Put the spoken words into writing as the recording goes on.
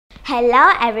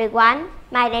Hello everyone,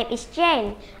 my name is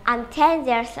Jane. I'm 10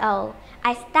 years old.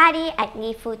 I study at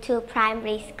Nghi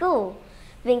Primary School,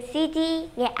 Vinh City,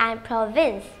 Nghệ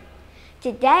Province.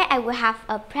 Today I will have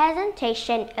a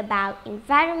presentation about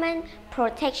environment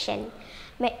protection,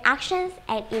 my actions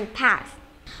and impacts.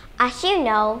 As you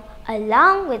know,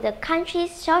 along with the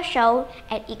country's social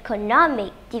and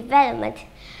economic development,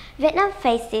 Vietnam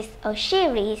faces a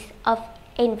series of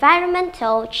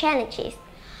environmental challenges,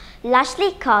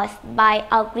 largely caused by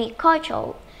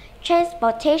agricultural,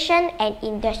 transportation and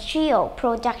industrial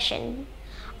production.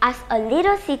 As a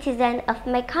little citizen of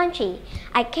my country,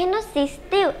 I cannot sit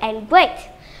still and wait.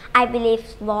 I believe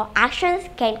small actions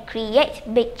can create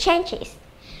big changes.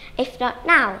 If not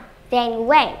now, then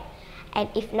when? And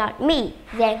if not me,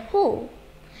 then who?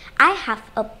 I have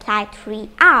applied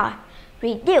 3R: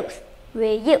 reduce,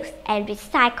 reuse and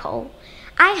recycle.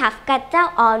 I have cut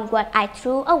down on what I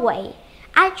threw away.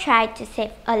 I tried to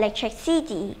save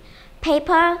electricity,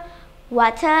 paper,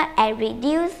 water and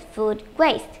reduce food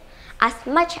waste as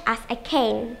much as I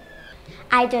can.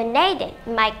 I donated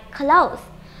my clothes,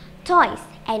 toys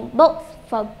and books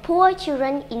for poor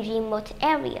children in remote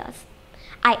areas.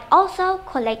 I also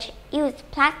collect used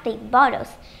plastic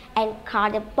bottles and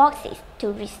cardboard boxes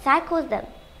to recycle them.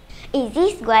 In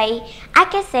this way, I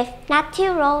can save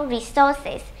natural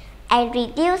resources and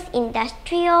reduce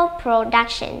industrial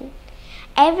production.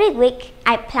 Every week,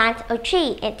 I plant a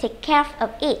tree and take care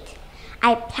of it.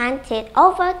 I planted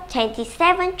over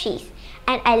 27 trees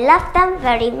and I love them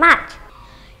very much.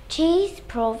 Trees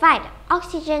provide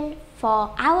oxygen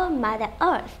for our Mother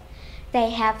Earth. They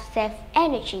help save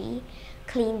energy,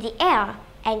 clean the air,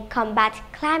 and combat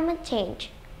climate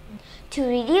change. To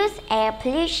reduce air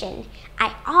pollution,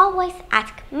 I always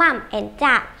ask Mom and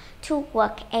Dad to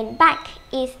walk and bike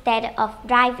instead of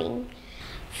driving.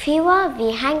 Fewer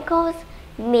vehicles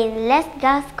mean less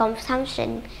gas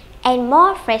consumption and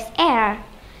more fresh air.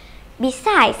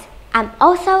 Besides, I'm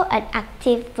also an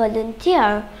active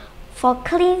volunteer for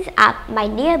cleaning up my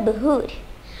neighborhood.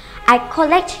 I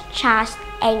collect trash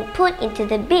and put into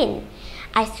the bin.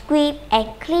 I sweep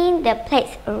and clean the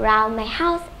place around my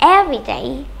house every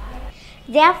day.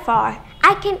 Therefore,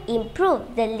 I can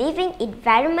improve the living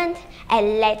environment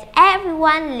and let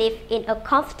everyone live in a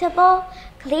comfortable,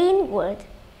 clean world.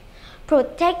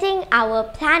 Protecting our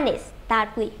planet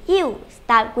starts with you,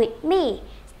 starts with me,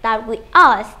 starts with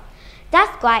us.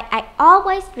 That's why I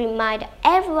always remind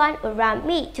everyone around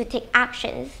me to take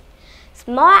actions.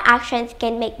 Small actions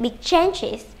can make big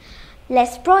changes.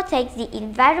 Let's protect the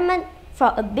environment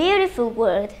for a beautiful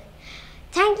world.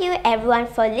 Thank you everyone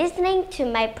for listening to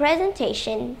my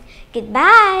presentation.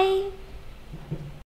 Goodbye!